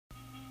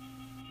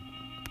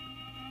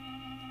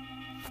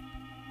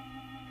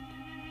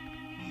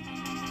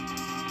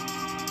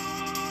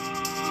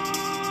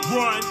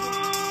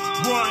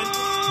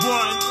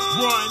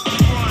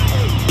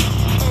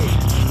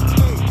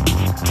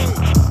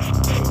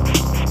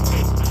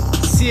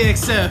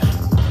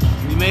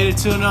CXF, we made it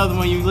to another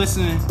one. You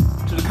listening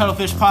to the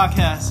Cuttlefish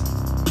Podcast.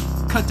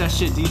 Cut that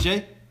shit,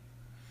 DJ.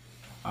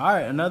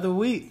 Alright, another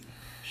week.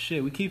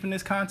 Shit, we keeping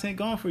this content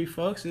going for you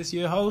folks. This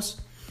your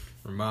host,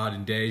 Ramad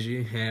and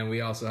Deji, and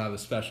we also have a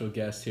special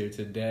guest here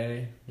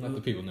today. Let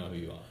the people know who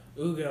you are.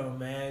 Ugo,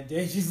 man,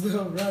 Deji's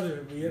little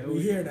brother. We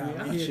here now.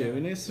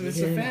 It's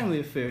a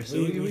family affair, so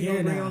we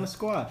gonna bring on the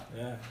squad.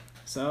 Yeah.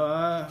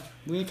 So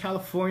we in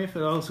California. For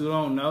those who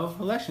don't know,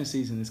 election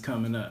season is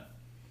coming up.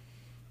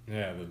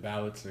 Yeah, the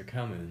ballots are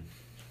coming.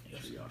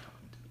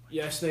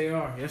 Yes, they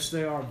are.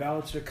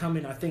 Ballots are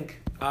coming. I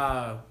think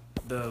our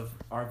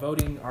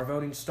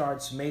voting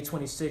starts May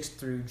 26th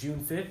through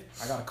June 5th.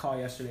 I got a call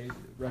yesterday.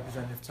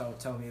 Representative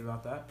telling me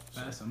about that.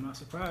 I'm not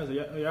surprised.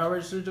 Are y'all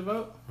registered to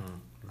vote?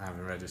 I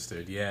haven't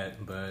registered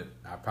yet, but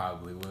I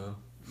probably will.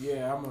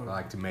 Yeah, I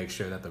like to make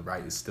sure that the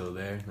right is still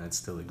there, that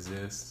still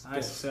exists. I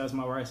exercise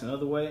my rights in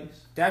other ways.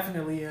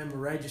 Definitely am a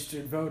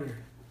registered voter.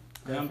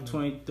 I'm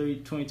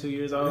 22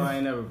 years old. I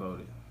ain't never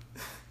voted.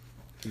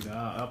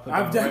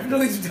 I've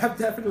definitely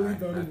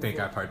voted. I think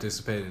I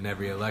participated in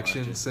every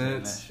election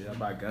since. I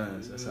buy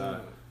guns. That's how I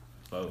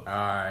vote. All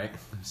right.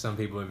 Some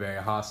people are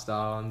very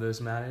hostile on this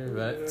matter,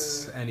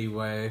 but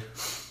anyway,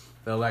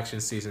 the election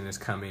season is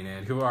coming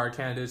in. Who are our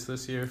candidates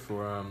this year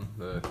for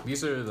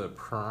these are the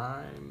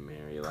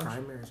primary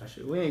elections?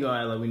 We ain't gonna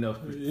act like we know.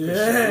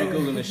 Yeah. We're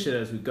googling this shit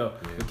as we go.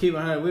 Yeah. But keep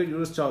in mind, we'll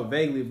just talk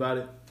vaguely about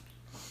it.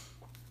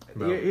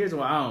 Here's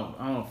why I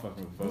don't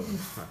fucking vote.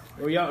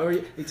 or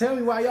tell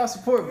me why y'all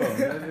support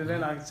voting.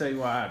 Then I can tell you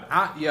why I don't.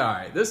 All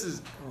right.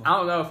 I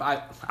don't know if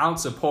I don't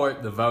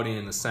support the voting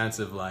in the sense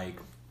of like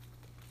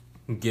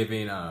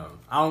giving.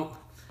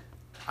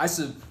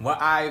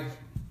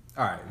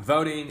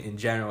 Voting in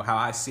general, how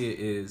I see it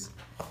is,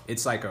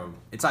 it's like a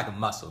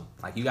muscle.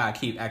 Like you gotta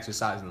keep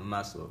exercising the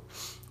muscle.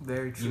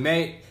 Very true.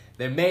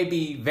 There may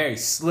be very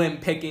slim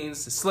picking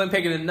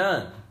to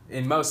none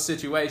in most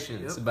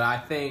situations, but I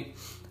think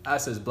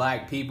us as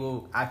black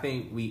people, I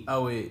think we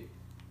owe it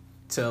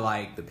to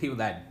like the people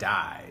that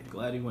died.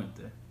 Glad he went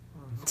there.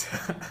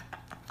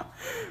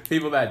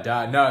 People that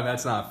died. No,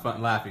 that's not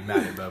fun laughing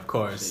matter, but of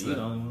course. You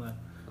the only one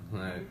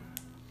laughing.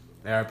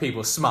 There are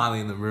people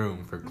smiling in the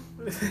room for.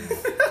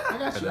 I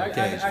got you.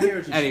 I hear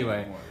what you're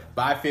anyway,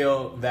 but I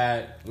feel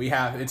that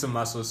it's a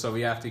muscle, so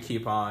we have to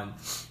keep on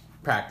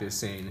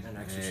practicing and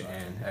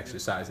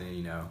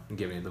exercising, and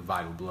giving it the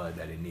vital blood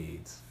that it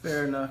needs.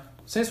 Fair enough.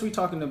 Since we're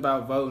talking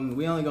about voting,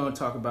 we only going to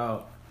talk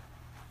about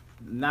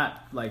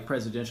not like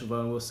presidential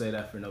voting. We'll say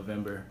that for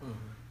November. Mm-hmm.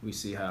 We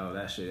see how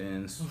that shit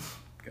ends.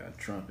 Got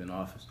Trump in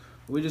office.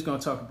 We're just going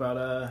to talk about...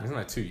 Isn't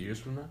that 2 years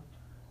from now?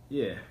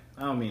 Yeah.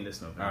 I don't mean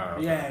this November.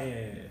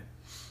 Okay.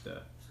 Yeah.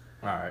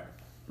 All right.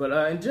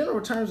 But in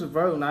general terms of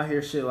voting, I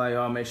hear shit like,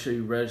 make sure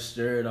you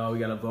registered. We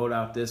got to vote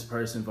out this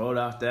person, vote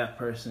out that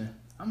person.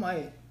 I'm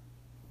like,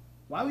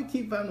 why we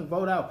keep having to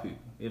vote out people?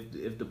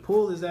 If the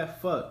pool is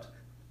that fucked,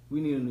 we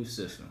need a new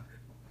system.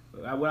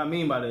 What I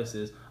mean by this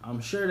is,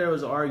 I'm sure there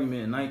was an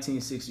argument in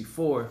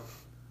 1964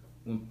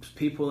 when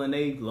people in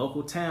a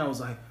local town was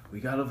like,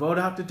 we got to vote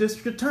out the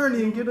district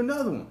attorney and get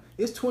another one.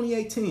 It's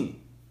 2018.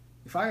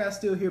 If I got to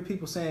still hear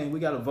people saying we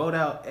got to vote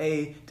out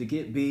A to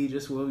get B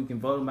just so we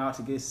can vote them out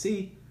to get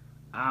C,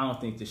 I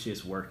don't think this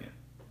shit's working.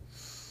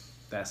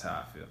 That's how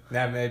I feel.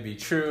 That may be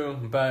true,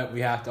 but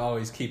we have to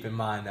always keep in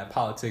mind that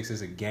politics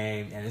is a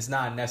game, and it's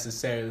not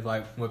necessarily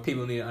like what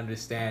people need to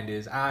understand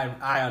is I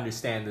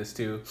understand this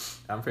too.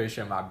 I'm pretty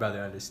sure my brother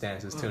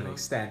understands this to an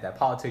extent, that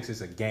politics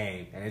is a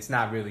game, and it's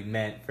not really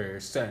meant for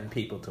certain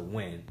people to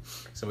win.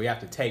 So we have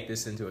to take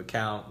this into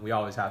account. We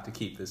always have to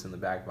keep this in the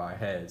back of our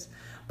heads.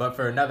 But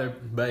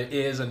it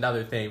is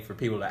another thing for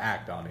people to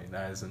act on it.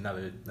 That's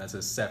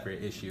a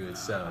separate issue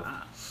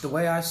itself. The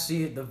way I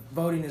see it, the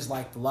voting is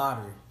like the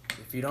lottery.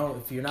 If you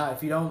don't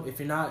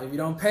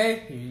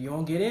pay, you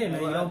won't get in,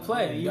 man. You don't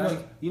play.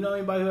 You know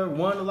anybody who ever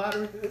won the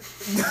lottery?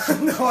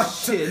 No,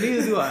 shit,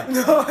 neither do I.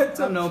 No,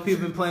 I've known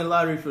people been playing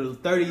lottery for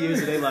 30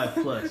 years of their life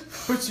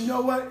plus. But you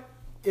know what?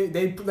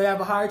 They have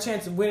a higher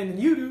chance of winning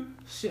than you do.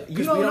 Shit,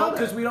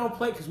 because we don't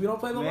play the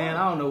lottery. Man,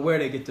 I don't know where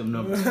they get them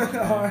numbers from.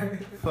 Right.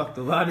 Fuck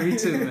the lottery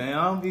too, man.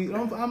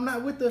 I'm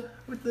not with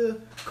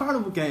the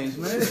carnival games,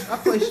 man. I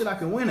play shit I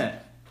can win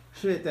at.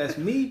 Shit, that's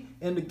me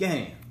and the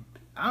game.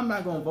 I'm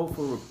not gonna vote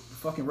for a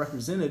fucking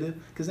representative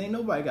because ain't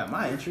nobody got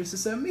my interest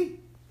except me.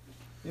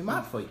 In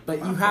my fight. But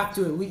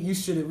you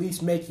should at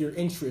least make your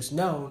interest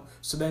known,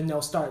 so then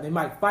they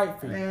might fight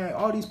for you. Man,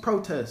 all these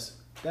protests,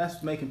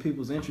 that's making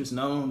people's interest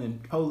known,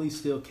 and police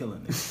still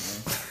killing it,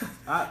 man.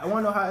 I want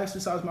to know how I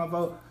exercise my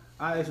vote.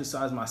 I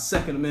exercise my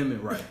Second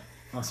Amendment right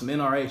on some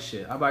NRA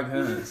shit. I buy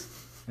guns,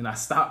 and I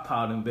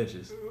stockpile them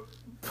bitches.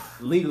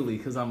 Legally,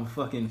 because I'm a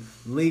fucking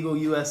legal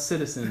U.S.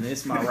 citizen.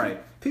 It's my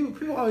right.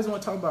 People always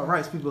want to talk about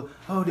rights. People,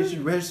 did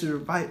you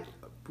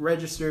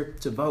register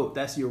to vote?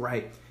 That's your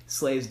right.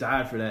 Slaves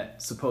died for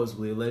that,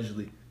 supposedly,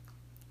 allegedly.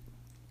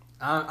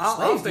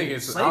 I don't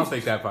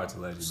think that part's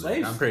allegedly.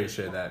 Slaves- I'm pretty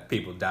sure that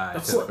people died.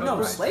 Of to course, vote no,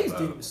 right slaves to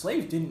vote. didn't.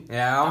 Slaves didn't.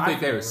 Yeah, I don't think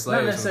they were Not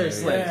slaves. Not necessarily when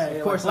they- slaves. Yeah,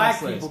 Of course, like not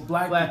slaves.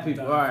 black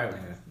people. All right.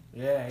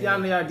 Yeah,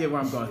 Y'all get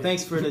where I'm going.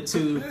 Thanks for the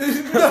two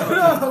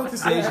no,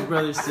 Asian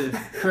brothers to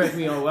correct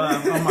me on my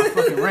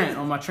fucking rant,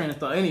 on my train of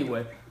thought.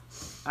 Anyway,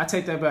 I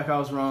take that back. I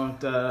was wrong.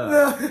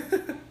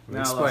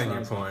 Explain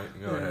your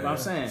point. Go ahead. But I'm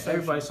saying,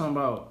 everybody's talking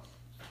about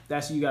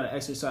that's you got to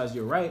exercise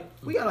your right.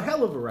 We got a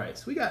hell of a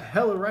rights. We got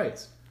hella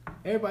rights.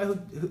 Everybody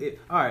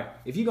all right,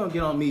 if you're going to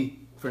get on me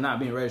for not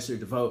being registered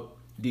to vote,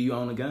 do you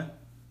own a gun?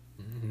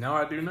 No,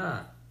 I do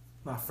not.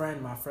 my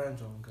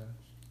friends own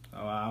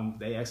guns,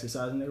 They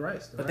exercising their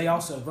rights. but they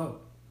also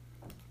vote.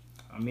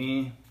 I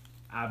mean,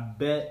 I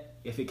bet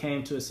if it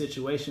came to a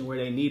situation where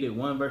they needed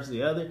one versus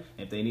the other,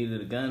 if they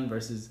needed a gun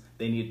versus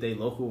they needed their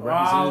local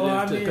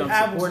representative to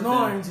come support them.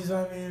 Oranges.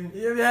 I mean,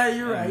 yeah,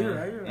 you're right.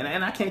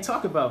 And I can't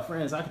talk about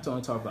friends. I can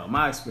only talk about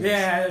my experience.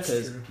 Yeah, that's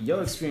Because true.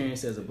 your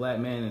experience as a black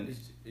man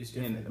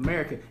in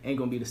America ain't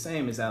gonna be the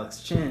same as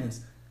Alex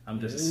Chen's. I'm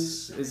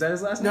just. Is that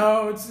his last name?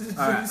 No, it's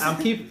All right, I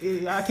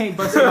can't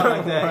bust it out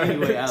like that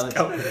anyway, Alex.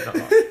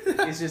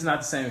 It's just not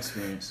the same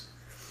experience.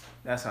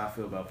 That's how I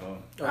feel about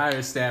voting. I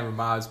understand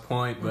Ramad's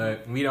point,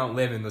 but we don't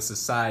live in the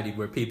society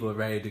where people are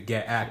ready to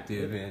get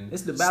active and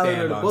It's the ballot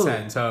stand of the on bullet.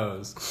 10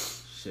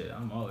 toes. Shit,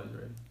 I'm always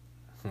ready.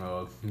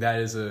 Well, that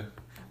is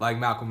like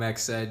Malcolm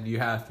X said,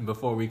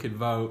 before we could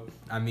vote,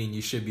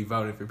 you should be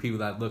voting for people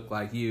that look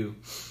like you.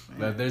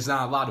 But there's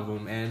not a lot of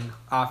them, and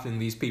often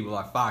these people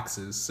are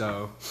foxes,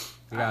 so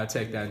you gotta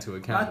take that into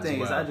account. My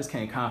thing as is, well. I just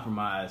can't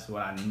compromise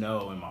what I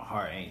know in my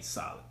heart ain't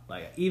solid.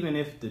 Like, even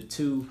if the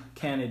two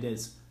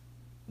candidates,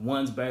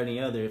 one's better than the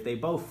other, if they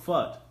both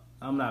fucked,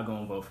 I'm not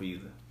gonna vote for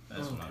either.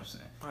 That's what I'm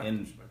saying.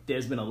 And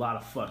there's been a lot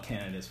of fuck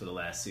candidates for the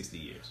last 60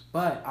 years.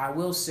 But I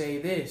will say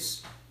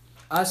this: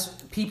 us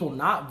people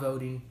not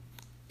voting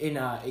in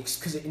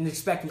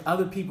expecting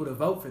other people to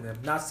vote for them.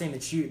 Not saying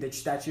that's your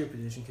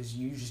position, because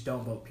you just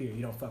don't vote. Period.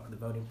 You don't fuck with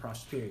the voting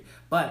process. Period.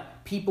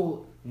 But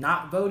people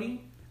not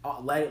voting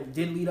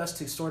did lead us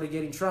to sort of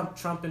getting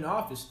Trump in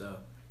office, though,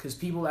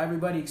 because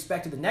everybody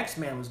expected the next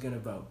man was going to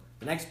vote.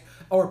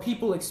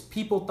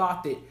 People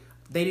thought that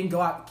they didn't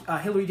go out.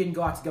 Hillary didn't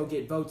go out to go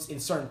get votes in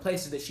certain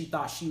places that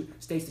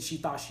states that she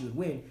thought she would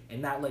win,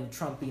 and that led to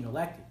Trump being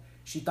elected.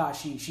 She thought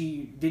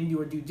she didn't do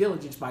her due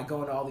diligence by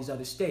going to all these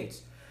other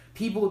states.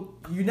 People,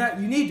 you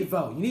need to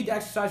vote. You need to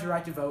exercise your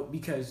right to vote,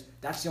 because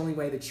that's the only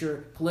way that your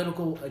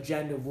political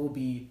agenda will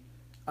be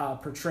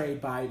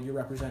portrayed by your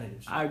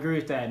representatives. I agree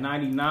with that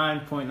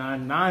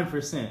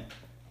 99.99%.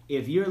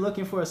 If you're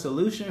looking for a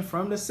solution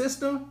from the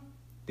system,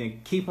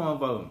 then keep on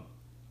voting.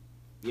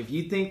 If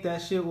you think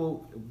that shit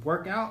will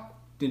work out,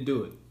 then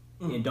do it.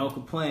 Mm-hmm. And don't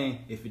complain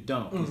if it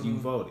don't, because you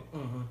voted.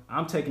 Mm-hmm.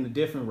 I'm taking a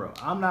different road.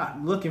 I'm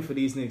not looking for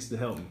these niggas to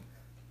help me.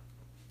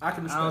 I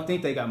don't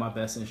think they got my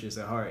best interests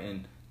at heart.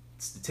 And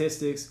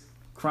statistics,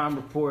 crime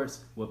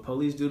reports, what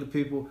police do to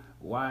people,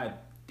 why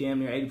damn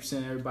near 80%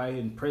 of everybody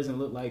in prison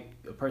look like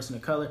a person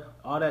of color,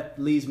 all that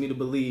leads me to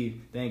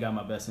believe they ain't got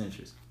my best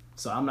interest.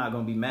 So I'm not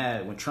going to be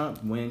mad when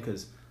Trump win,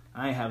 because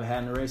I ain't have a hat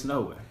in the race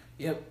nowhere.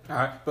 Yep. All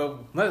right, but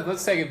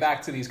let's take it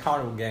back to these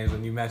carnival games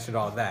when you mentioned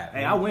all that.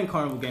 Hey, I win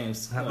carnival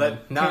games. Camp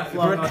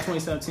Flogger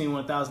 2017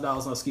 won $1,000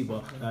 on skee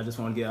ball. I just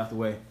want to get out the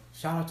way.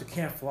 Shout out to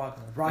Camp Flogger.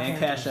 And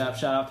Cash App.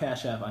 Shout out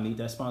Cash App. I need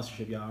that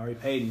sponsorship. Y'all already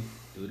paid me.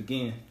 Do it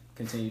again.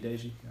 Continue,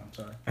 Deji. I'm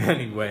sorry.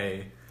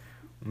 Anyway,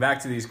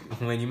 back to these,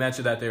 when you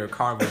mentioned that there were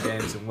carnival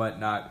games and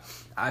whatnot,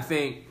 I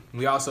think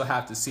we also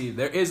have to see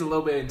there is a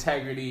little bit of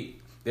integrity.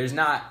 There's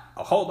not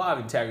a whole lot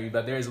of integrity,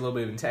 but there is a little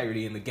bit of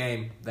integrity in the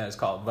game that is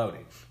called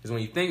voting. Because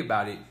when you think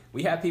about it,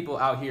 we have people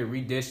out here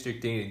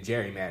redistricting and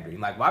gerrymandering.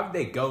 Like, why would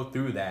they go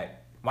through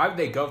that? Why would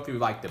they go through,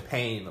 like, the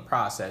pain, the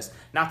process?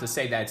 Not to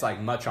say that it's, like,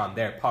 much on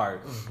their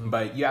part,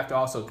 but you have to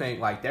also think,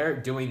 like, they're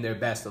doing their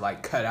best to,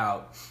 like, cut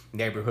out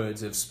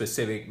neighborhoods of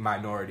specific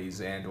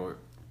minorities and or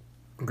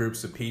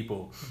groups of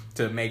people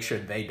to make sure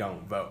they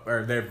don't vote,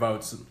 or their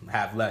votes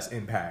have less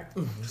impact.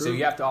 So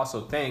you have to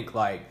also think,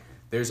 like,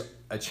 there's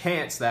a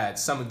chance that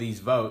some of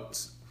these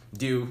votes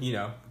do,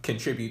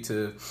 contribute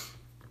to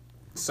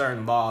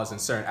certain laws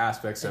and certain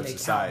aspects of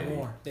society.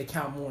 They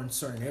count more in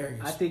certain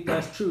areas. I think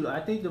that's true. I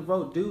think the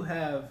vote do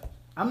have.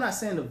 I'm not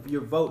saying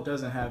your vote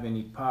doesn't have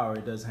any power.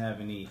 It doesn't have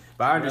any.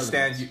 But I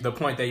understand the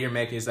point that you're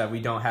making is that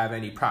we don't have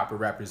any proper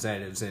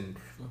representatives in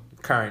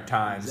current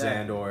times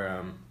and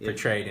or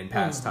portrayed in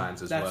past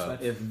times as well.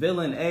 If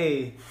villain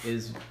A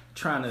is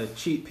trying to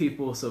cheat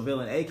people so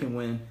villain A can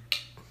win,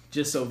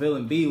 just so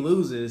villain B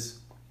loses,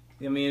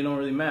 it don't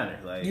really matter.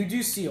 Like, you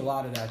do see a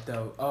lot of that,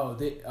 though.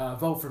 Oh,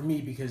 vote for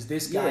me because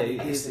this guy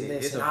did this and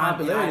this. It's a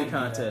popularity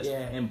contest.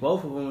 Yeah. And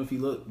both of them, if you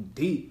look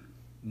deep,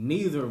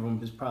 neither of them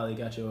has probably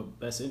got your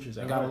best interest.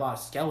 They got a lot of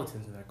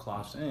skeletons in their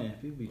closet. Man,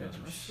 people be doing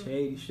some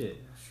shady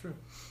shit. That's true.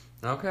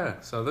 Okay,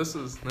 so this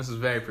is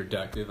very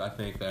productive. I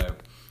think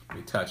that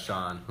we touched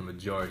on the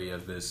majority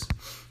of the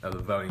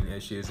voting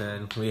issues,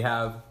 and we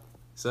have.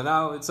 So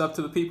now it's up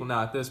to the people.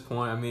 Now at this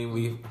point,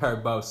 we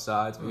heard both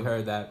sides. We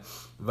heard that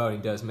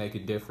voting does make a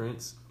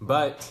difference,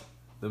 but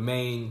the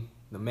main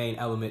the main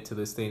element to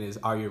this thing is,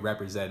 are your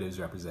representatives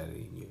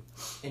representing you?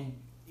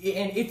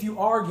 And if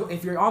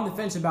you're on the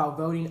fence about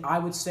voting, I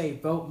would say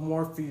vote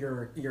more for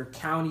your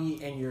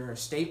county and your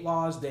state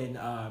laws than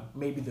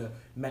maybe the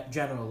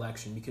general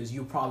election, because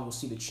you probably will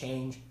see the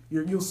change.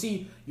 You'll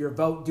see your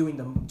vote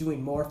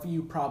doing more for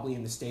you probably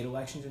in the state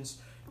elections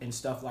and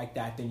stuff like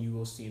that than you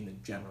will see in the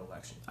general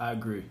election. I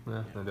agree.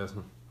 Yeah, that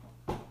doesn't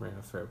bring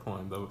a fair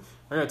point. But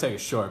we're gonna take a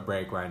short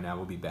break right now.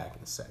 We'll be back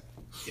in a second.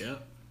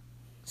 Yep.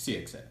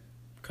 CXA.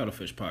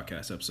 Cuttlefish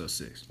Podcast, episode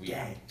 6.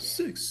 Yeah.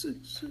 6.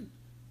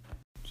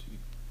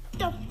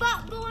 The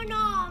fuck going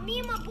on? Me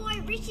and my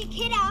boy Richie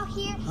Kid out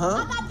here.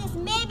 Huh? I got this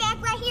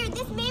Maybach right here.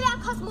 This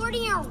Maybach costs more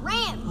than your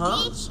ramp, Huh?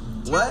 bitch.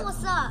 Tell What? me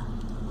what's up.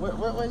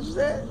 What you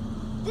said?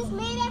 This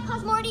Maybach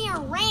costs more than your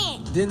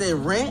rent. Then they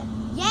rent?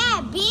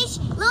 Yeah, bitch.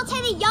 Lil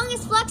Tay, the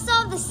youngest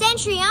flexo of the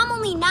century. I'm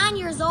only 9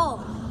 years old.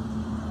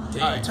 All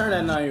right, turn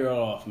that 9-year-old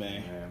off,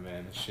 man. Yeah,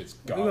 man, this shit's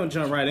We're gone. gonna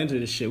jump right into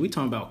this shit. We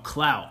talking about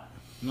clout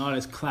and all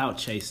this clout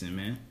chasing,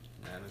 man.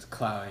 Man, this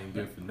cloud ain't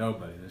good for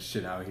nobody. This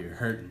shit out here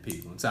hurting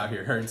people. It's out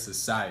here hurting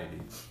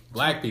society.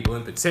 Black people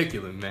in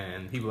particular,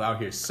 man. People out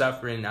here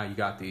suffering. Now you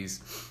got these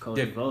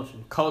Culture vulture.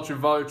 culture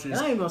vultures.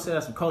 I ain't even gonna say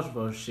that's some culture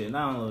vulture shit.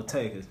 Not on Lil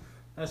Tay, 'cause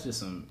that's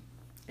just some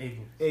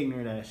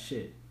ignorant ass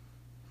shit.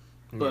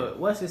 But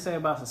what's it say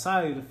about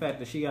society? The fact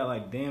that she got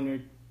like damn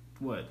near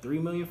 3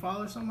 million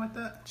followers, something like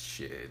that.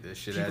 Shit, this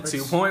shit People at are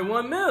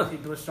 2.1 mil.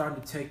 People are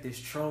starting to take this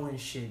trolling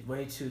shit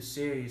way too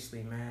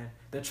seriously, man.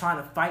 They're trying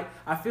to fight.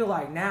 I feel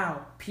like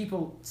now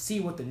people see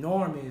what the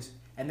norm is,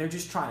 and they're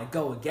just trying to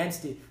go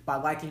against it by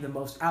liking the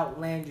most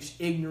outlandish,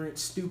 ignorant,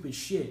 stupid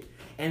shit.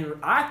 And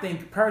I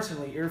think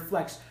personally, it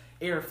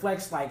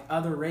reflects like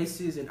other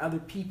races and other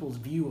people's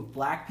view of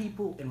black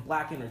people and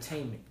black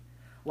entertainment.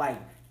 Like,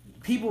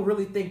 people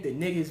really think that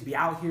niggas be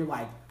out here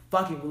like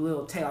fucking with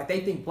Lil Tay. Like,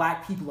 they think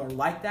black people are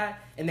like that,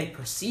 and they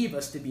perceive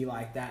us to be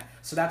like that.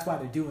 So that's why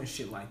they're doing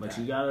shit like But that.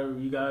 you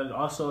gotta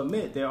also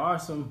admit there are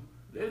some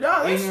No,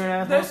 that's-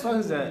 ignorant that's- ass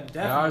motherfuckers that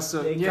There are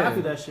some, they yeah.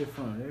 copy that shit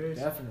from. There is.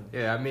 Definitely.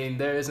 Yeah, I mean,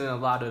 there isn't a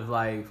lot of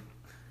like,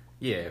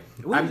 yeah.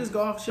 We can just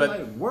go off shit but-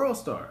 like World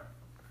Star.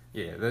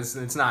 Yeah,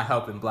 it's not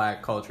helping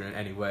black culture in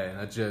any way.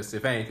 That's just,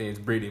 if anything, it's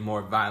breeding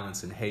more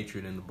violence and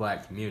hatred in the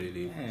black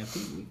community. Man,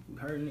 people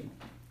hurting it.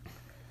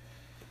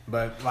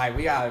 But like,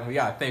 we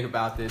gotta think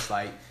about this.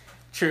 Like,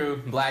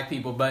 true, black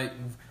people, but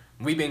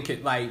we've been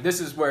like, this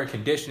is where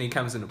conditioning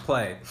comes into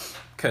play,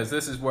 because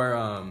this is where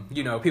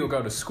people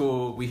go to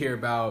school. We hear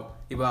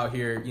about people out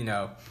here,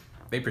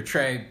 they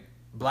portray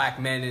black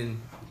men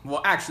and,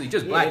 well, actually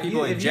just black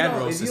people in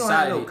general, if society. you don't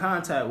have no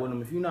contact with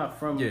them, if you're not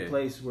from Yeah. a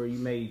place where you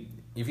made,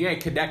 If you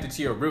ain't connected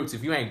to your roots,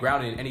 if you ain't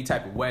grounded in any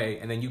type of way,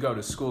 and then you go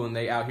to school and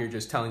they out here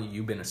just telling you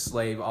you've been a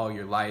slave all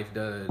your life,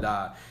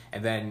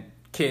 and then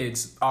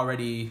kids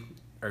already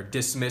are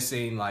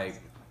dismissing, like,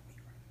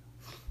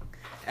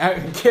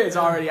 kids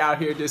already out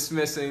here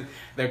dismissing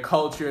their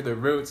culture, their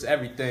roots,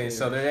 everything.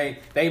 So there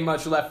ain't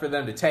much left for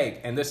them to take.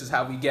 And this is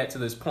how we get to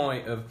this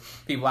point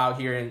of people out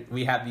here, and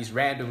we have these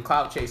random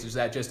clout chasers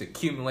that just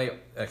accumulate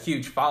a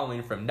huge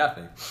following from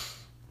nothing.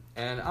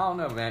 And I don't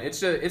know, man.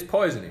 It's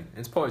poisoning.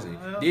 It's poisoning.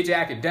 DJ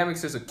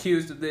Academics is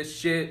accused of this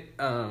shit.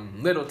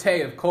 Lil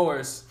Tay, of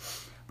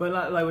course.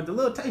 but like with the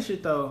Lil Tay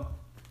shit though,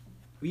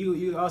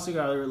 you also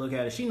gotta look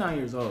at it. She 9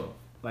 years old.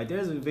 Like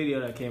there's a video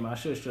that came out. I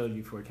should have showed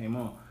you before it came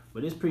on.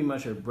 But it's pretty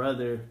much her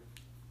brother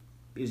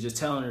is just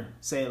telling her,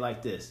 say it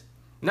like this.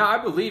 No, I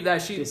believe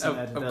that she, Just of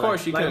imagine that.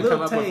 course, she Like, couldn't Lil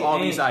come up with Tay all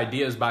these ain't-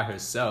 ideas by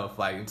herself.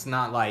 Like, it's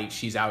not like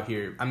she's out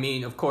here. I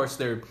mean, of course,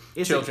 there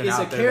are children it's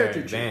out a there that are caricature.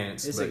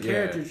 advanced. It's but a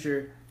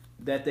caricature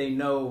that they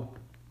know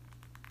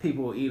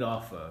people will eat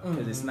off of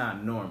because it's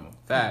not normal.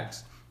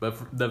 Facts. But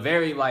the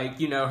very,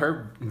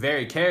 her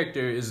very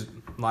character is,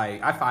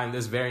 like, I find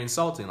this very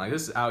insulting. Like,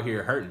 this is out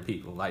here hurting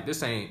people. Like,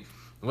 this ain't,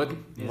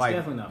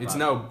 definitely not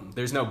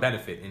there's no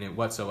benefit in it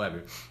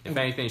whatsoever. If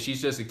anything,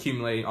 she's just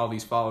accumulating all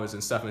these followers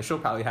and stuff, and she'll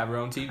probably have her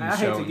own TV I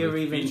show. hate to give her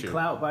in the even future.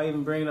 clout by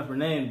even bringing up her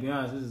name. To be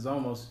honest, this is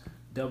almost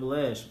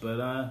double-edged, but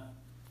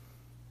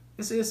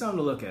it's something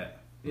to look at.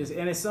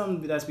 It's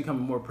something that's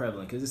becoming more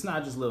prevalent because it's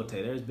not just Lil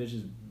Tay. There's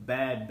bitches,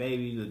 Bad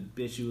Baby, the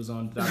bitch who was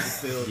on Dr.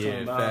 Phil talking Yeah,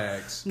 about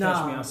facts.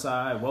 Catch Me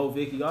Outside, Whoa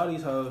Vicky, all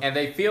these hoes. And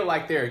they feel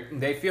like they're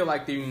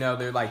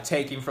like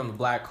taking from the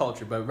black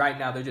culture, but right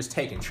now they're just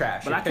taking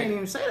trash. But I can't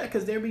even say that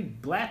because there be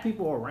black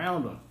people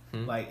around them.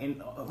 Like, and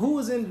who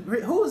was in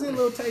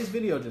Lil Tay's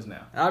video just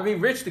now? I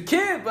mean, Rich the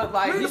Kid, but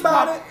like Read he's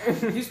about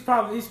probably,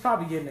 He's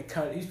probably getting a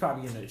cut. He's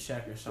probably getting a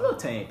check or Lil something.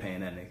 Tay ain't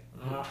paying that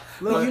nigga.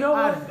 Look, you know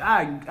what?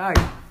 I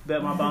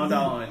bet my bond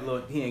dollar on it.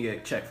 Look, he ain't get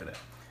a check for that.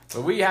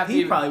 But we have to He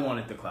even, probably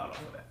wanted the clout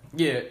off of that.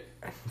 yeah,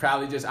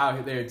 probably just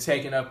out there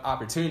taking up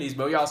opportunities.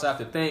 But we also have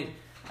to think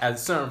at a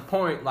certain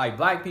point, like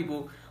black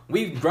people,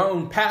 we've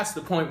grown past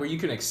the point where you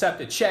can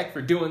accept a check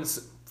for turning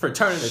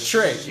the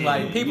trick.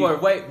 Like people are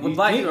black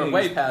people are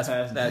way past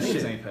that niggas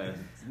shit. Ain't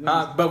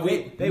past. But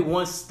they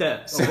one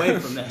step away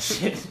from that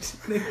shit.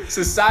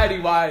 Society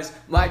wise,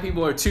 black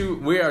people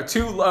we are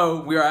too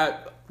low. We are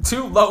at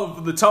too low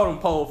of the totem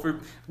pole for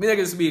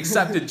niggas to be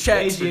accepting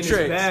checks for in his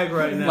tricks. bag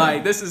right now.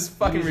 Like, this is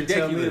fucking You should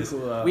tell me to ridiculous.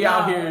 pull out. We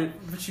out here.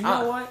 But you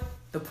know what?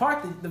 The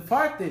part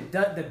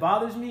that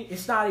bothers me,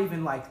 it's not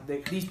even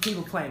like these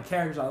people playing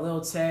characters like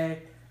Lil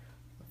Tay,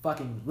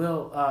 fucking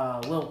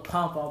Lil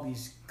Pump, all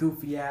these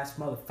goofy ass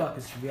motherfuckers.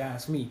 If you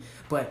ask me,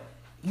 but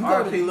you go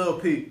R.P. Lil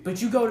Peep.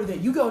 But you go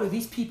to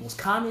these people's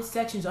comment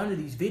sections under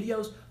these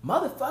videos,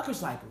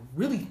 motherfuckers like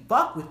really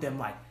fuck with them.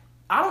 Like,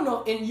 I don't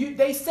know, and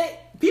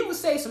people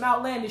say some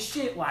outlandish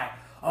shit like,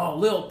 oh,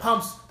 Lil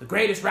Pump's the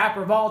greatest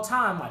rapper of all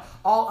time, like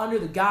all under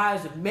the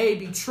guise of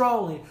maybe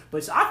trolling.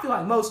 But I feel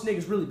like most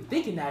niggas really be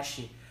thinking that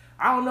shit.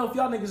 I don't know if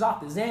y'all niggas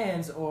off the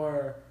Xans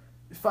or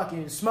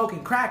fucking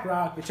smoking crack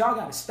rock, but y'all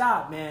gotta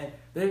stop, man.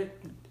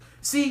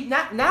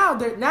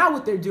 Now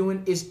what they're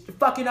doing is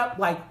fucking up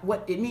like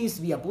what it means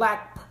to be a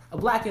black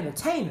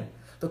entertainer.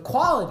 The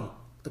quality,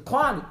 the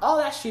quantity, all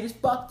that shit is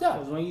fucked up.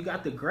 Because when you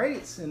got the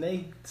greats and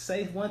they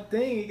say one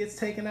thing, it gets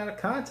taken out of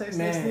context.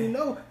 Man. Next thing you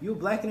know, you a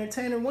black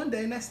entertainer one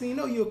day. Next thing you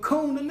know, you a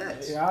coon the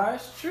next. Yeah,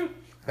 that's true.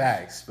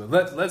 Facts. But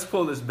let's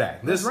pull this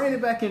back. Let's rein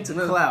it back into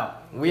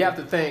clout. We have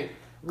to think.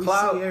 We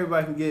Clout see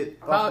everybody can get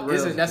off Clout the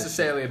rails isn't with this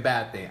necessarily a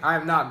bad thing.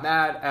 I'm not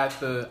mad at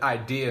the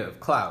idea of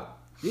clout.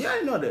 shit. Yeah,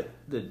 I know that.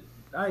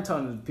 I ain't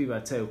talking to the people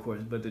at table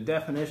courts, but the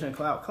definition of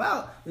clout.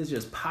 Clout is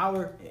just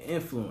power and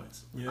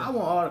influence. Yeah. I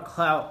want all the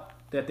clout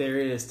that there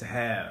is to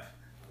have.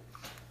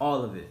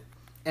 All of it.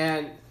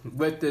 And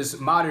with this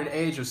modern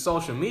age of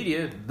social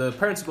media, the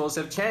principles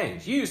have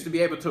changed. You used to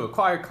be able to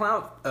acquire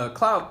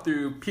clout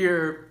through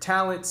pure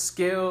talent,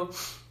 skill,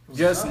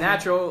 just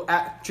natural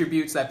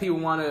attributes that people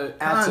want to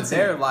add to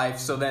their life,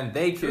 so then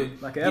they could,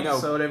 Like an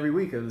episode every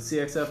week of the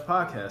CXF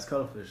podcast,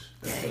 Cuttlefish.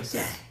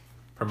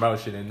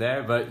 promotion in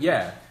there. But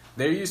yeah,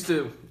 they're used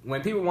to,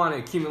 when people want to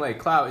accumulate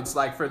clout, it's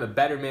like for the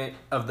betterment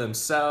of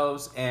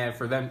themselves and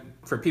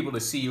for people to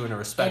see you in a And it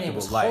respectable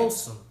was light.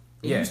 wholesome.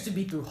 It Yeah. used to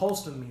be through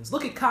wholesome means.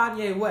 Look at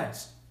Kanye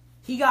West.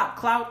 He got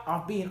clout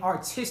off being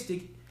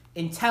artistic,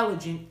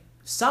 intelligent,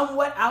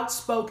 somewhat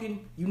outspoken.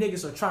 You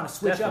niggas are trying to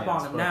switch Definitely up on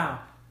him outspoken. now.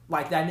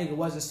 Like that nigga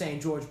wasn't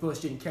saying George Bush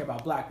didn't care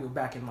about black people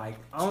back in like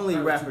Only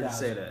early rapper to 2000s.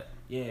 say that.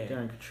 Yeah.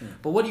 During Katrina.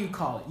 But what do you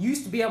call it? You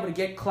used to be able to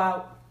get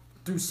clout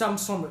through some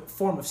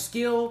form of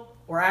skill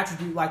or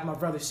attribute, like my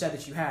brother said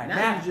that you had.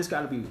 Now you just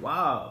gotta be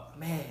wild.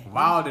 man,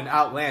 Wild and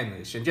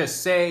outlandish, and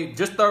just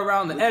throw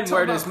around the Let's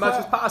N-word talk as about much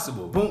as clout.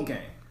 possible. Boot Gang.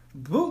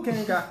 Boot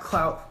Gang got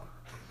clout.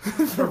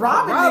 for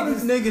robbing Robbing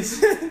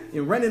niggas. niggas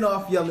and running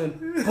off yelling,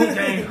 Boot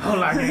Gang, whole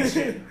lot gang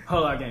shit.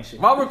 Whole lot gang shit.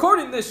 While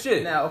recording this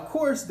shit. Now, of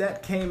course,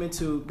 that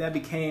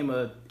became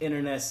a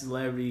internet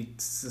celebrity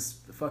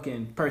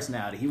fucking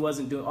personality. He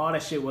wasn't doing all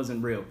that shit.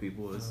 Wasn't real.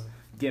 People it was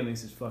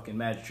gimmicks, his fucking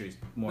magistrates,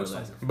 more or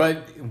less.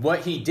 But what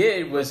he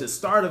did Was was the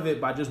start of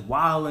it by just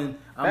wilding.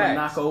 I'm gonna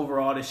Facts. knock over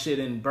all this shit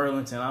in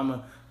Burlington. I'm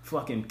gonna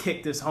fucking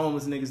kick this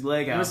homeless nigga's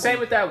leg it out. was same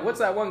with that. What's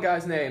that one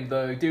guy's name?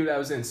 The dude that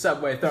was in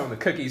Subway throwing the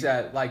cookies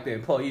at like the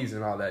employees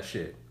and all that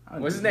shit. I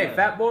What's his knew name? that.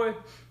 Fat Boy.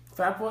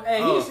 Fat boy, hey,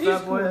 Oh, he's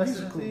Fat cool. Boy, He's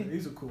that's cool. it.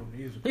 He's a cool.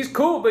 He's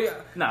cool,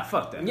 but Nah,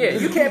 fuck that. yeah,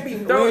 you can't be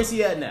Where throwing. is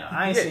he at now?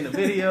 I ain't Yeah. seen the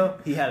video.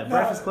 He had a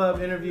Breakfast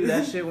Club interview.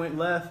 That shit went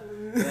left,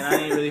 and I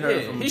ain't really heard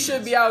Yeah, from him. he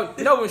should be out.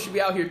 No one should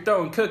be out here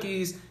throwing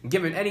cookies,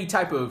 giving any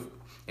type of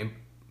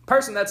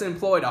person that's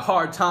employed a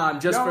hard time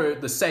just Y'all- for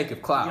the sake of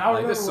clout. Y'all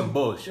Like, this is remember some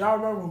bullshit. Y'all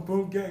remember when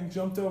Boom Gang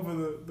jumped over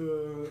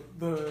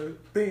the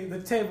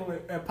table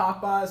at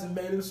Popeyes and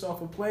made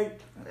himself a plate?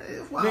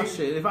 Wild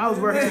shit. If I was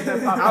working at that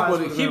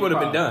Popeyes, He would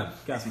have been done.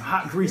 Got some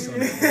hot grease on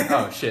it.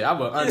 Oh shit! I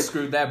would have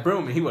unscrewed that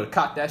broom and he would have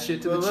caught that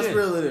shit to Well, the let's chin.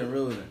 reel it in.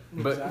 Reel it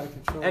in. But It's out of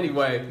control.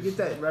 anyway, Get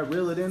that right.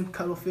 Reel it in.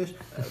 Cuttlefish.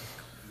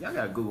 Y'all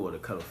gotta Google what a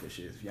cuttlefish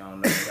is. If y'all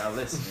don't know, y'all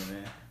listening,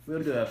 man.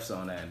 We'll do an episode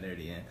on that near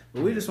the end.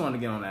 But we just want to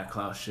get on that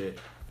cloud shit.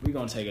 We're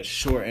gonna take a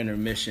short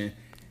intermission,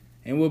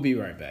 and we'll be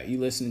right back. You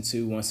listening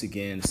to once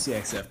again the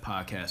CXF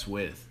podcast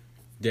with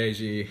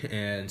Deji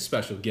and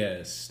special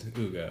guest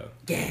Ugo.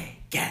 Gang,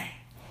 gang,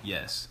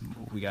 yes,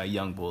 we got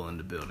Young Bull in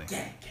the building.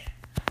 gang, gang.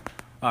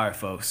 All right,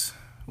 folks,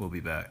 we'll be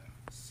back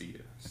See ya.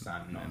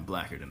 Signing and off.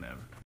 blacker than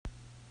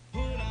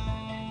ever.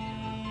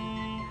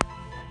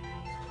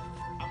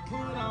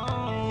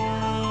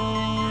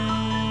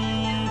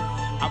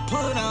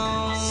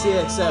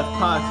 CXF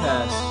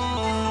podcast.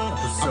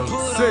 So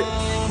sick.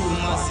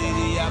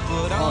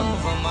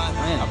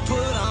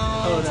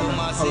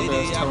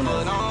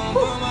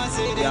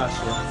 We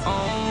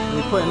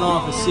putting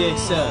on for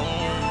CXF.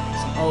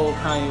 Some old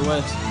Kanye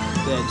West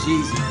that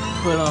Jeezy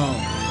put on.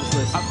 Just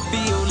listen. I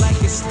feel like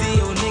it's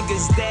still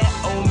niggas that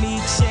owe me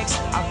checks.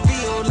 I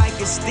feel like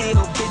it's still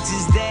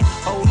bitches that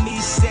owe me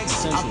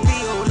sex. I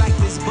feel like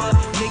this, but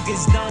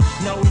niggas don't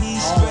know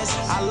he's stressed.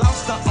 I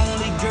lost the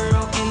only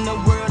girl in the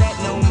world that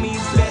know me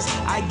best.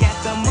 I got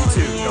the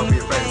money and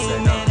the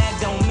fame, man, that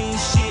don't mean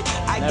shit.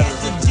 I got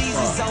the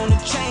Jesus on the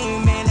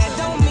chain, man, that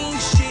don't mean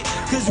shit.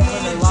 Cause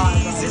when the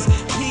Jesus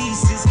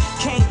pieces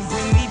can't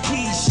bring me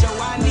peace, so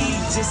I need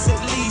just at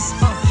least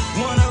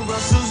one of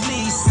Russell's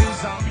nieces.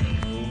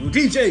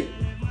 DJ,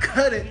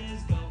 cut it.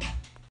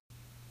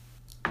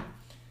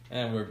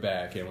 And we're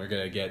back, and we're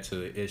going to get to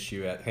the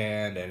issue at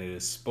hand, and it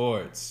is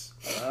sports.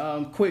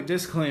 Quick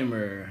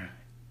disclaimer.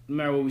 No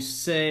matter what we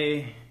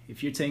say,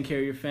 if you're taking care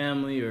of your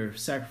family or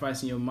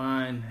sacrificing your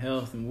mind,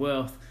 health, and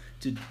wealth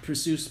to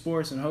pursue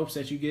sports in hopes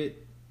that you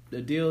get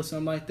a deal or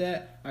something like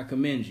that, I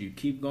commend you.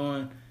 Keep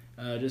going.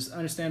 Just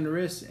understand the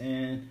risks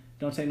and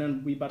don't take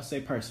nothing we about to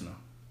say personal.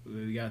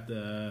 We got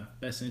the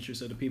best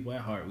interests of the people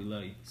at heart. We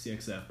love you.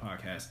 CXF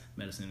Podcast,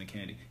 Medicine and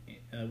Candy.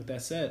 With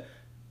that said,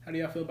 how do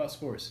y'all feel about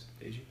sports,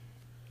 Deji?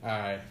 All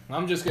right,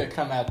 I'm just going to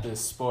come at this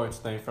sports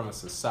thing from a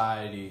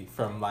society,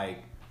 from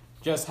like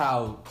just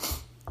how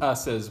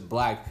us as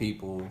black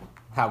people,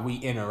 how we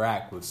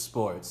interact with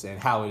sports and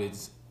how it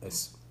is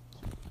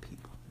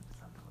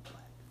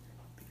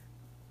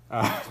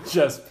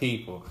just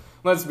people.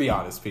 Let's be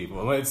honest, people.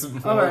 All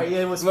right,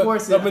 yeah, with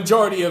sports, the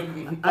majority of...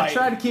 I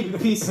try to keep it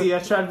PC. I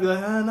try to be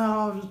like, oh,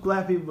 no, just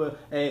black people. But,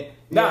 hey,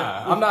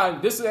 I'm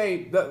not... This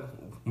ain't...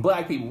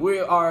 Black people,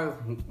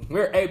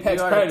 we're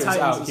apex predators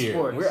out here.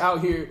 Sports. We're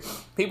out here.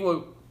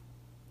 People,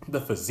 the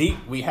physique,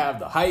 we have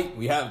the height,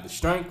 we have the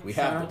strength, we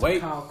have the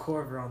weight. Kyle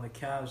Korver on the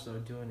Cavs though,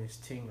 doing his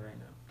thing right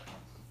now.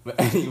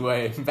 But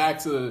anyway, back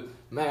to the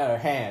matter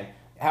at hand.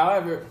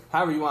 However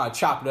you want to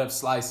chop it up,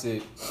 slice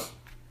it.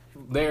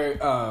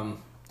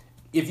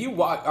 If you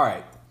watch, all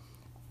right.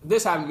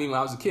 This happened to me when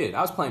I was a kid.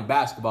 I was playing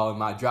basketball in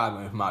my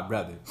driveway with my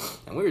brother,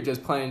 and we were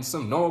just playing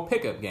some normal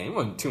pickup game. It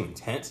wasn't too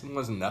intense. It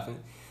wasn't nothing.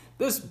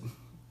 This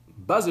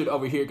buzzard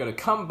over here gonna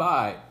come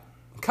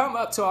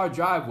up to our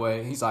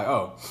driveway. He's like,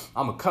 oh,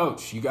 I'm a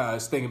coach. You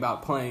guys think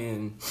about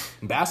playing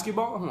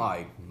basketball? I'm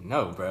like,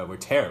 no, bro, we're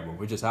terrible.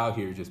 We're just out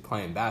here just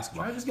playing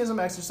basketball. Try to just get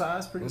some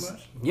exercise, pretty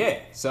much. Yeah,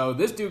 so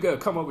this dude gonna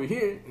come over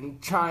here and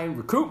try and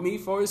recruit me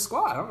for his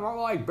squad. I'm all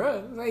like,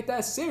 bro, this ain't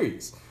that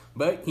serious.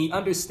 But he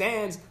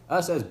understands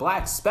us as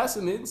black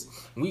specimens.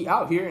 We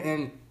out here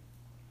and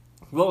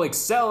will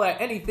excel at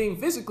anything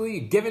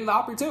physically given the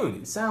opportunity.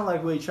 It sounded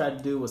like what he tried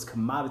to do was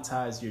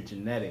commoditize your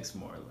genetics,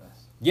 more or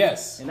less.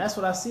 Yes. And that's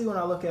what I see when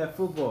I look at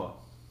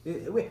football.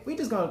 We're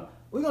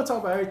gonna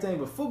talk about everything,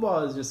 but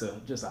football is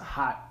just a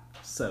hot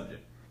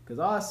subject. Because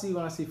all I see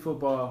when I see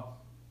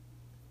football,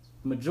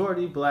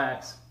 majority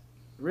blacks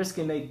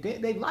risking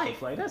their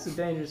life. Like, that's a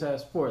dangerous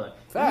ass sport. Like,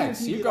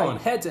 facts. You're going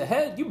head to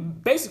head. You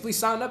basically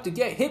signed up to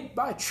get hit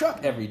by a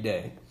truck every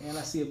day. And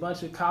I see a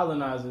bunch of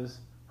colonizers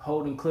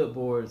holding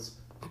clipboards,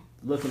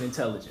 looking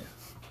intelligent.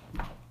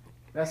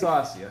 That's all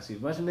I see. I see a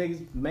bunch of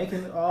niggas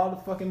making all the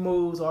fucking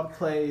moves, all the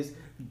plays,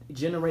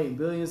 generating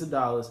billions of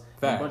dollars,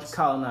 and a bunch of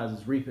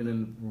colonizers reaping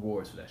the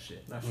rewards for that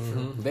shit. That's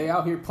true. They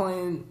out here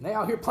playing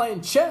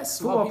chess.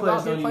 Football players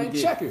out here don't playing even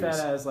get checkers.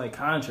 fat ass like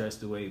contrast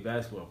the way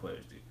basketball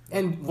players do.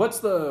 And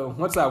what's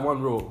that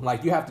one rule?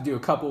 Like, you have to do a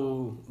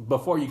couple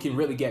before you can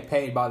really get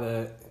paid by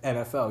the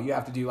NFL. You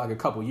have to do like a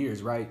couple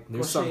years, right?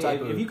 There's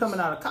if you coming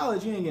out of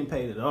college, you ain't getting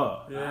paid at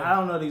all. Yeah. I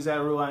don't know the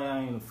exact rule. I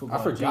ain't a football.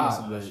 I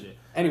forgot. But shit.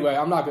 Anyway,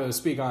 I'm not going to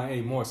speak on it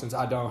anymore since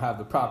I don't have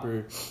the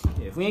proper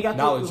if we ain't got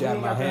knowledge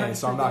at my hand,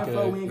 so I'm not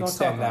going to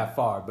extend that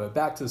far. But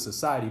back to the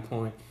society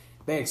point,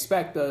 they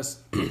expect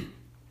us they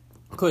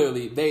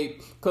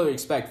clearly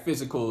expect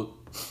physical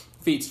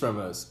feats from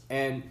us,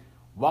 and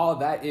while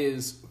that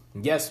is.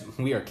 Yes,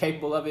 we are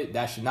capable of it.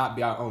 That should not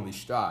be our only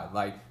stride.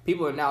 Like,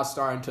 people are now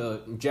starting to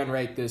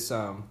generate this.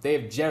 They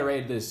have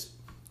generated this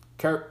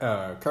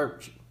caricature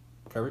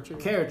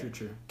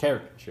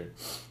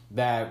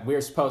that we're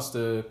supposed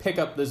to pick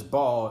up this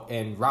ball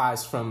and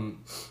rise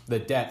from the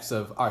depths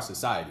of our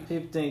society.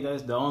 People think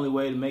that's the only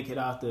way to make it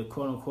out the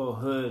quote unquote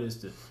hood is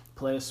to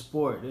play a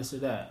sport, this or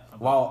that.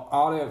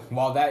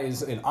 While that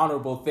is an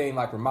honorable thing,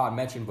 like Ramad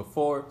mentioned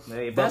before,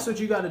 if that's what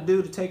you got to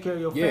do to take care of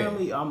your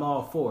family, I'm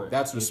all for it.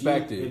 That's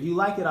respected. If you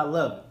like it, I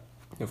love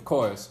it. Of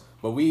course,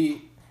 but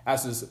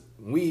as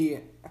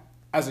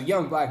a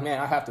young black man,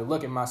 I have to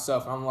look at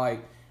myself. And I'm like,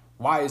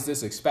 why is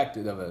this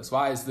expected of us?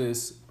 Why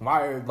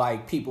are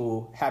like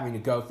people having to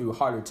go through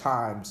harder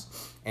times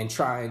and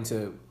trying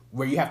to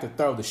where you have to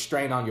throw the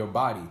strain on your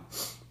body?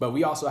 But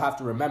we also have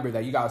to remember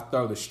that you got to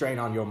throw the strain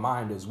on your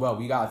mind as well.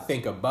 We got to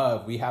think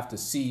above. We have to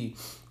see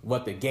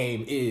what the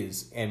game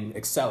is and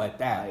excel at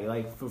that.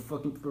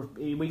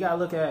 We got to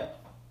look at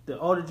the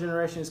older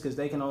generations because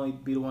they can only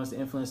be the ones to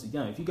influence the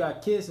young. If you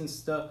got kids and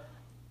stuff,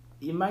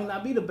 it might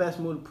not be the best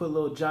move to put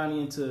little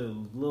Johnny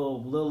into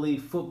little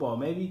league football.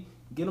 Maybe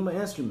get him an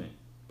instrument.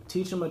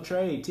 Teach him a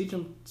trade.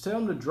 Tell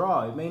him to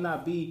draw. It may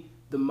not be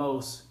the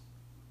most,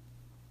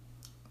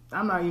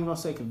 I'm not even going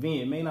to say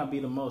convenient. It may not be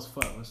the most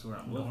fun. What's the word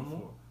I'm looking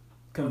for?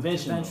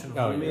 Conventional.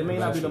 It may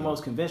not be the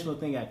most conventional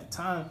thing at the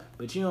time,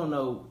 but you don't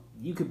know.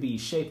 You could be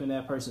shaping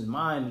that person's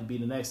mind to be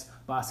the next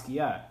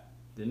Basquiat,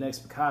 the next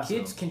Picasso.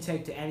 Kids can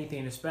take to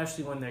anything,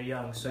 especially when they're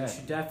young. So you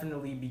should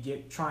definitely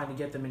be trying to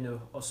get them into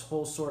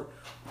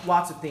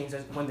lots of things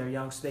when they're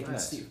young, so they can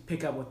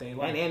pick up what they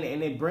like.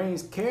 And it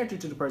brings character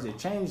to the person. It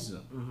changes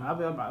them.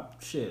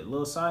 Mm-hmm.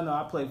 Little side note: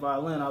 I played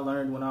violin. I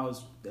learned when I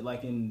was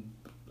like in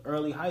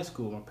early high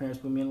school. My parents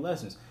put me in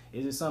lessons.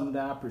 Is it something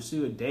that I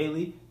pursue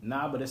daily?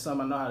 Nah, but it's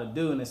something I know how to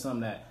do, and it's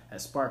something that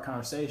has sparked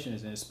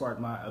conversations and it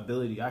sparked my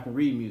ability. I can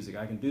read music.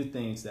 I can do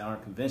things that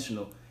aren't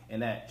conventional,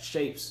 and that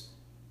shapes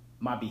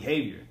my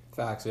behavior.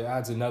 Facts. It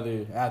adds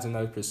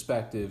another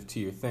perspective to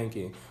your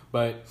thinking.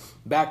 But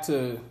back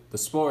to the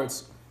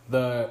sports.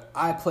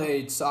 I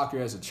played soccer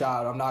as a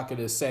child. I'm not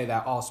gonna say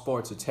that all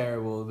sports are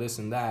terrible, this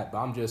and that, but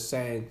I'm just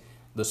saying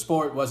the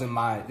sport wasn't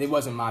my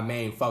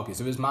main focus.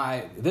 It was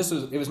my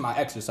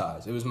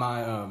exercise. It was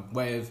my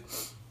way of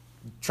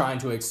trying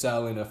to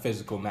excel in a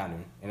physical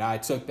manner. And I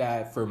took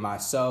that for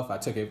myself. I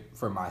took it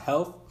for my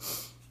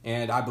health.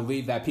 And I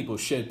believe that people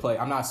should play.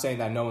 I'm not saying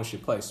that no one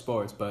should play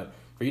sports, but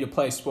for you to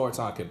play sports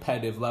on a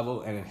competitive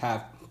level and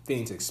have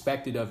things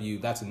expected of you,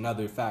 that's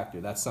another factor.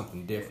 That's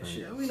something different.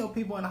 Yeah, we know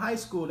people in high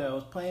school that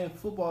was playing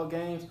football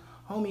games.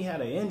 Homie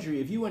had an injury.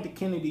 If you went to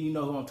Kennedy, you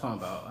know who I'm talking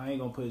about. I ain't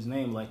gonna put his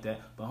name like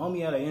that. But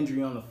homie had an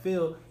injury on the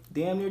field.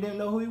 Damn near didn't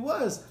know who he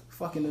was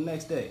fucking the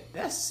next day.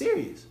 That's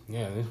serious.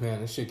 Yeah,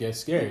 this shit gets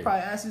scary. You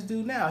probably ask this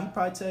dude now. He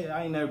probably tell you,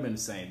 I ain't never been the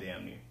same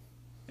damn near.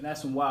 And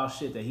that's some wild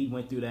shit that he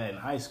went through that in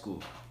high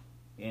school.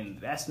 And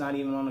that's not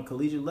even on a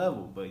collegiate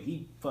level. But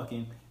he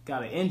fucking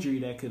got an injury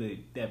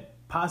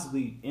that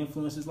possibly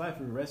influenced his life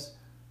for the rest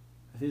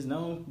of his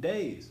known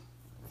days.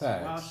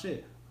 That's wild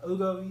shit.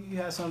 Ugo, you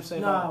had something to say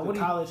about the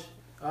college?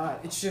 I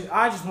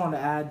just wanted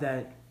to add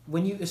that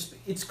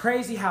it's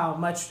crazy how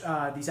much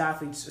these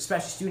athletes,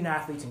 especially student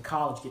athletes in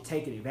college, get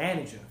taken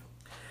advantage of.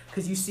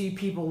 Because you see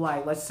people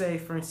like, let's say,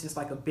 for instance,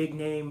 like a big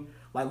name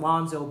like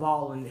Lonzo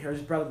Ball and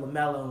his brother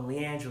LaMelo and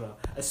LiAngelo,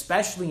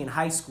 especially in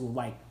high school,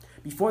 like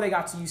before they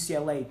got to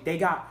UCLA,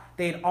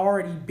 they had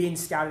already been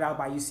scouted out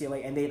by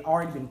UCLA and they had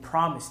already been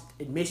promised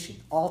admission.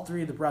 All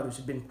three of the brothers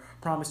had been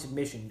promised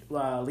admission.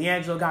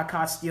 LiAngelo got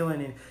caught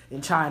stealing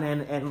in China,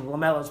 and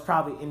LaMelo's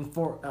probably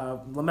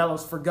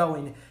LaMelo's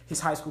forgoing his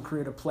high school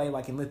career to play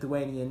like in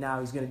Lithuania, and now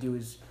he's going to do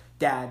his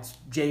dad's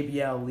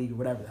JBL league or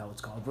whatever the hell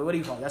it's called. But what do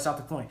you call it? That's not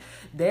the point.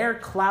 Their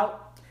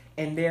clout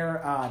and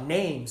their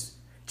names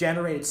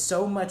generated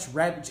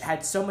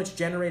had so much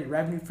generated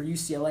revenue for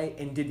UCLA,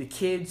 and did the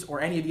kids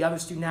or any of the other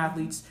student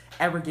athletes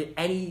ever get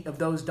any of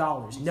those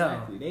dollars?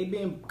 Exactly. No. They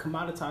been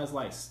commoditized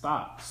like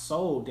stock,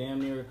 sold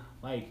damn near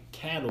like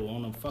cattle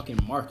on a fucking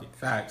market.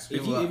 Facts.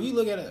 If you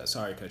look at it,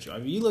 sorry to cut you off.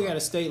 If you look at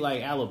a state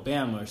like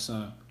Alabama or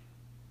something,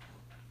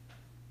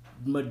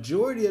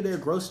 majority of their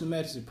gross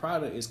domestic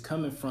product is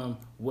coming from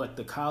what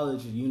the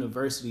college and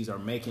universities are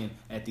making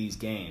at these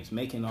games,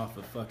 making off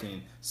of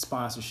fucking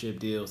sponsorship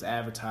deals,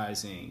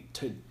 advertising,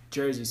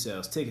 jersey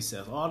sales, ticket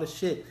sales, all the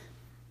shit.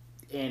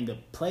 And the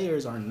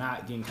players are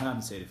not getting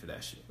compensated for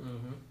that shit.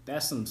 Mm-hmm.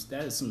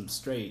 That is some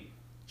straight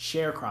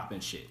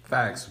sharecropping shit.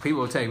 Facts.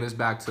 People are taking this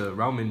back to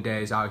Roman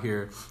days out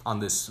here on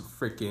this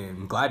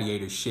freaking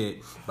gladiator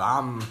shit, but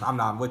I'm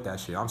not with that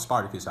shit. I'm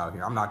Spartacus out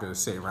here. I'm not gonna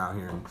sit around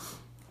here and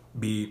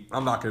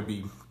I'm not gonna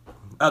be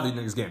other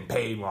niggas getting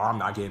paid while I'm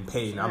not getting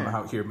paid, and I'm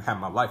out here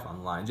having my life on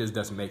the line. It just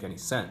doesn't make any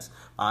sense.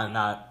 I'm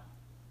not,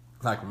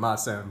 like Ramad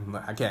said,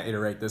 I can't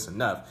iterate this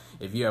enough.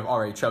 If you have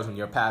already chosen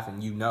your path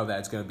and you know that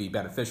it's going to be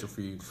beneficial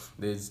for you,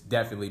 there's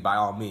definitely, by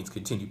all means,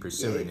 continue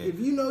pursuing it. If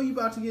you know you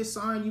about to get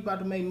signed, you about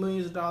to make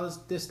millions of dollars,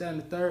 this, that,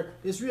 and the third,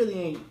 this really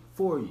ain't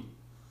for you.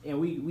 And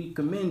we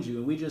commend you,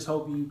 and we just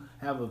hope you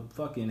have a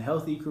fucking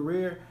healthy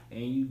career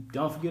and you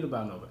don't forget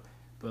about nobody.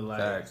 But like,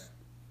 Facts.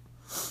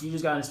 You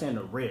just gotta understand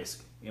the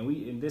risk,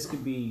 and this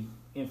could be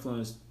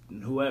influenced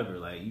whoever.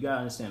 Like, you gotta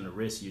understand the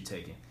risk you're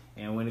taking.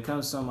 And when it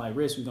comes to something like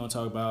risk, we're gonna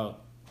talk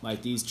about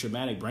like these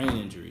traumatic brain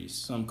injuries,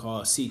 some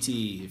called CT.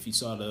 If you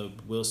saw the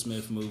Will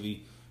Smith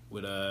movie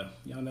with y'all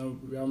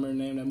remember the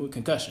name of that movie?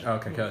 Concussion. Oh,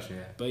 Concussion,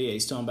 yeah. But yeah,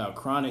 he's talking about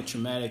chronic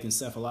traumatic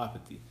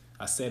encephalopathy.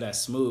 I say that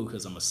smooth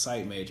because I'm a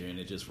psych major and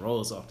it just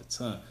rolls off the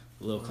tongue.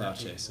 A little cloud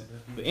chasing.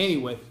 But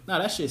anyway,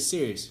 that shit's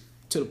serious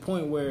to the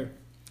point where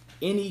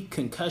any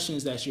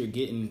concussions that you're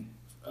getting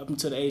up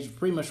until the age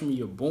pretty much when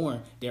you're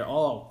born, they're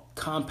all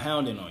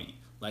compounding on you.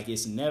 Like,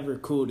 it's never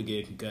cool to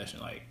get a concussion.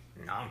 Like,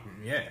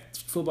 yeah,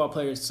 football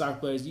players, soccer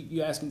players,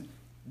 you ask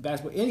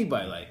basketball,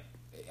 anybody, like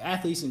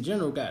athletes in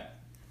general, got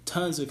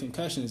tons of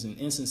concussions and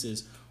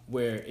instances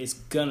where it's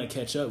gonna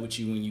catch up with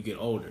you when you get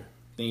older.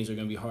 Things are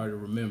gonna be harder to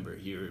remember.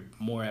 You're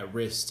more at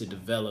risk to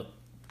develop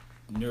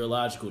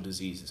neurological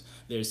diseases.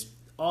 There's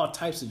all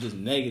types of just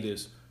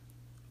negatives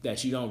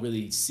that you don't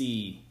really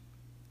see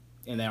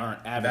and that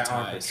aren't advertised. That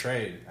aren't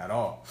portrayed at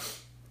all.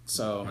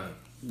 So,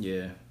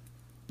 yeah.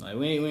 Like,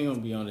 we ain't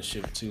gonna be on this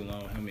shit for too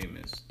long. How many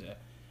minutes is that?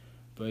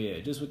 But yeah,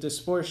 just with this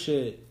sports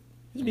shit,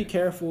 just be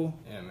careful.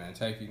 Yeah, man.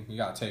 You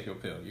gotta take your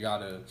pill. You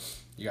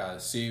gotta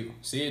see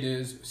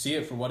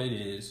it for what it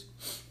is,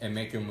 and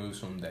make your moves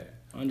from there.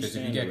 Because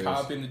if you get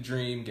caught up in the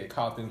dream, get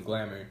caught up in the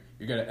glamour,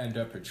 you're gonna end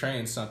up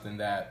portraying something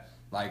that,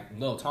 like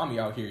little Tommy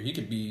out here, he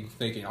could be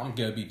thinking, I'm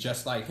gonna be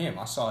just like him.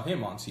 I saw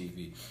him on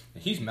TV,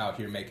 and he's out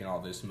here making all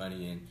this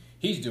money, and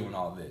he's doing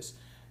all this.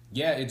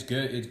 Yeah, it's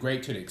good. It's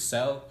great to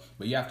excel,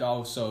 but you have to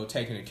also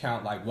take into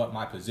account like what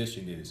my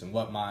position is and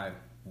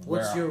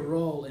what's your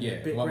role in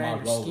the what my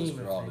role is scheme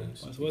for of all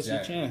things. this. What's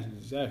your chances?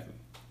 Exactly.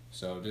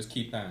 So just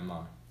keep that in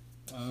mind.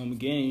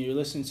 Again, you're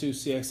listening to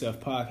CXF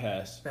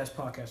Podcast. Best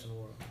podcast in the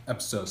world.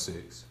 Episode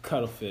 6.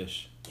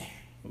 Cuttlefish.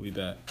 We'll be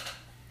back.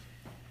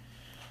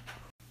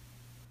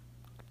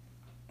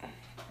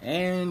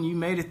 And you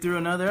made it through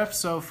another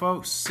episode,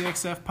 folks.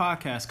 CXF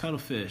Podcast,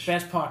 Cuttlefish.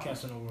 Best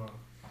podcast in the world.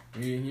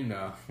 You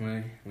know,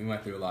 we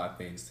went through a lot of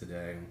things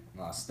today, a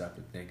lot of stuff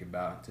to think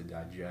about, to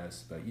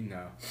digest. But, you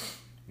know,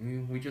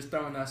 we just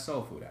throwing that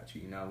soul food at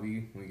you. You know,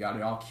 we got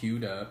it all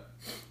queued up.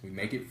 We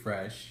make it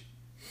fresh.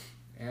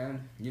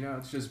 And, you know,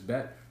 it's just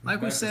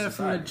like we said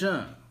from the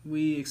jump,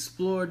 we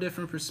explore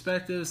different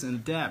perspectives and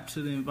adapt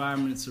to the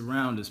environments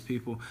around us,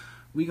 people.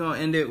 We're going to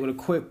end it with a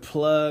quick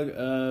plug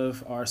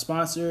of our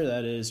sponsor,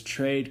 that is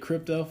Trade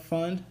Crypto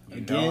Fund.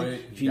 Again,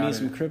 if you need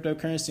some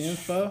cryptocurrency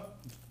info.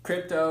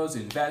 Cryptos,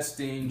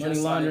 investing, money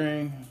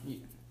laundering,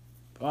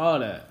 all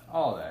that.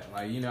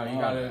 Like, you know,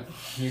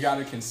 you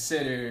gotta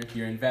consider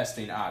your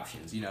investing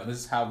options. You know, this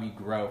is how we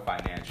grow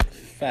financially.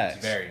 Facts.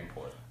 It's very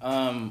important.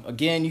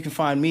 Again, you can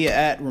find me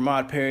at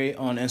Ramad Perry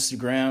on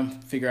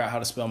Instagram. Figure out how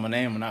to spell my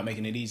name. I'm not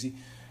making it easy.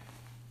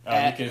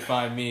 You can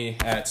find me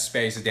at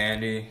Space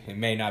Dandy. It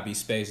may not be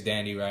Space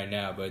Dandy right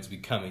now, but it's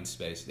becoming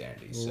Space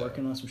Dandy. We're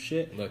working on some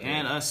shit.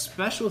 And a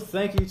special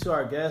thank you to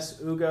our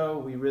guest, Ugo.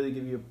 We really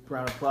give you a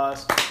round of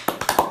applause.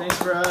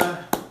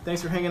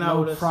 Thanks for hanging out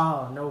with us.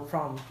 No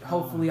problem.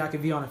 Hopefully I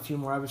can be on a few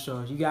more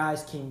episodes. You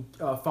guys can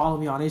follow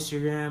me on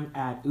Instagram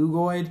at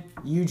Ugoid,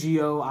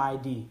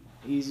 UGOID.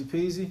 Easy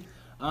peasy.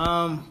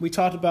 We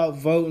talked about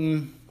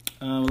voting.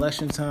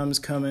 Election time is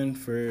coming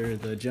for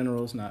the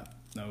generals.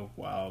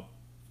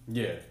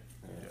 Yeah.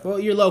 Well,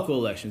 your local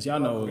elections. Y'all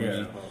know what we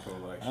mean. Local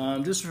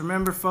elections. Just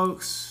remember,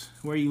 folks,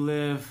 where you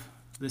live,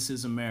 this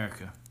is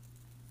America.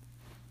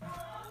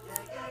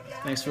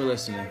 Thanks for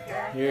listening.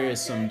 Here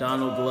is some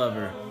Donald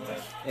Glover,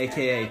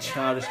 a.k.a.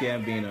 Childish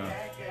Gambino,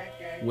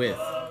 with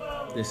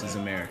This is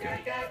America.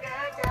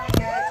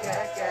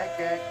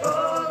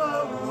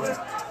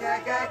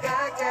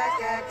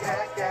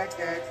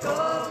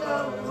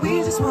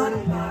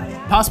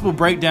 Possible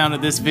breakdown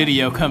of this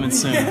video coming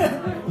soon.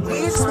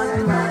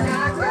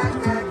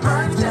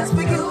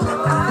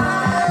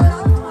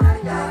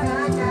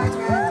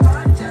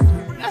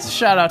 That's a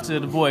shout out to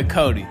the boy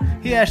Cody.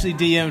 He actually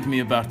DM'd me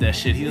about that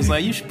shit. He was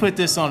like, you should put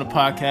this on the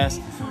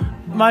podcast.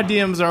 My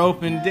DMs are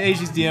open.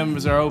 Deji's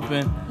DMs are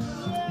open.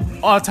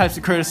 All types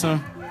of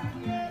criticism.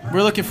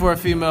 We're looking for a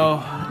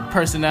female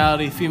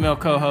personality, female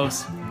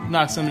co-host.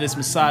 Knock some of this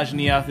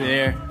misogyny out the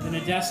air. And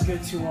a Jessica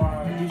to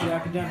our DJ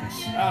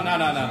Academics. Oh, no.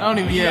 I don't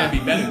even, You gotta be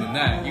better than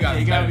that. You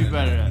gotta be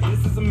better than that.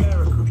 This is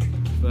America.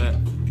 But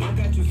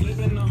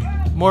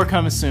more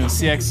coming soon.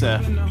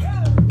 CXF.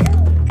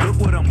 Look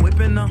what I'm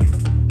whipping up.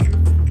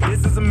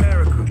 This is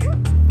America.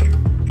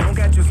 Don't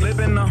catch you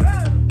slipping now.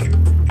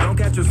 Don't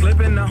catch you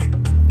slipping now.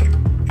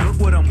 Look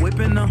what I'm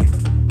whipping up.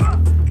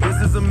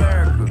 This is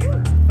America.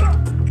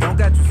 Don't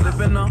catch you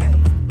slipping now.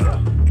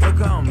 Look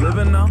how I'm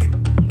living now.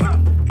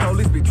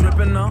 Police be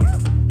tripping now.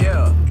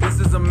 Yeah, this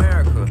is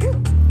America.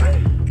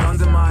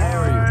 Guns in my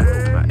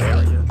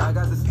area. I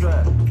got the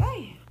strap.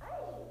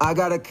 I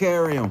gotta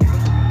carry 'em.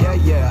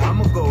 Yeah,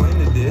 I'ma go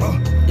into this.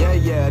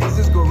 Yeah, this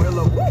is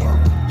gorilla.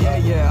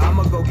 Yeah,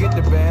 I'ma go get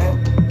the bag.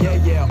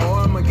 Yeah,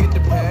 or I'ma get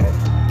the pad.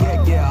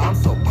 Yeah, I'm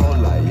so cold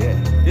like, yeah.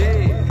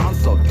 I'm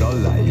so dull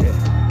like, yeah.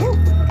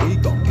 We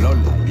gon' blow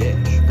like, yeah.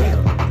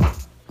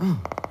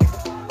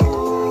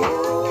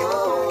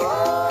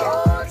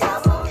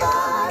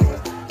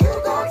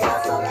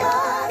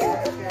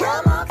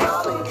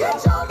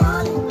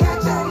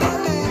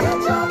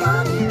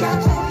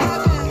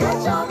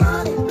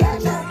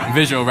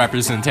 Visual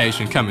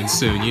representation coming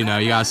soon. You know,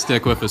 you gotta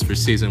stick with us for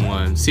season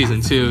 1. Season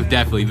 2,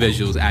 definitely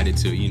visuals added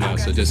to, you know,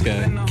 so just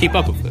gotta keep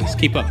up with us.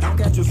 Keep up. Don't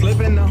catch you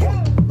slipping now.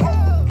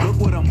 Look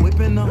what I'm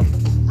whipping now.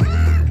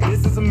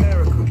 This is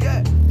America.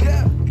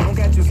 Don't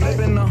catch you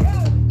slipping now.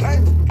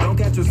 Don't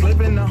catch you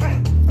slipping now.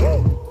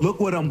 Look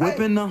what I'm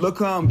whipping now. Look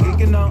how I'm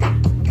geeking now.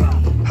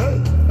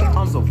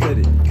 I'm so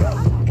fitted.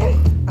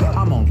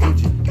 I'm on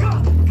Gucci.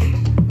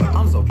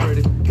 I'm so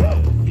pretty. Yeah,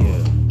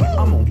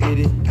 I'm gonna get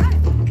it.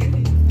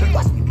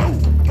 Watch me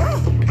move.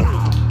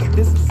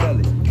 This is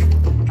selling.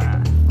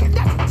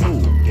 That's a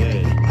tool.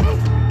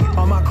 Yeah.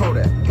 On my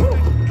Kodak.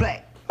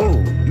 Black.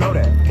 Ooh, know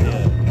that.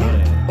 Yeah.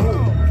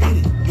 Ooh, get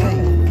it. Yeah.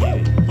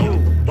 Ooh,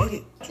 get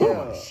it.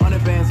 Yeah.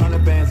 100 bands.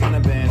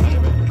 Contraband.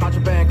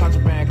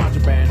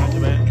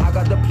 I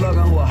got the plug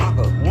on who a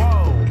hawker.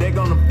 Whoa. They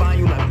gonna find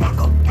you like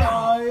Paco.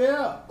 Oh,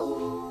 yeah.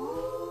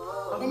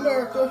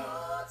 America.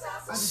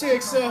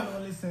 6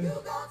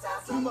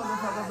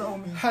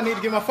 I need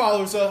to get my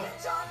followers up.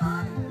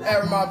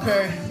 At Ramad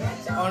Perry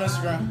on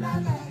Instagram.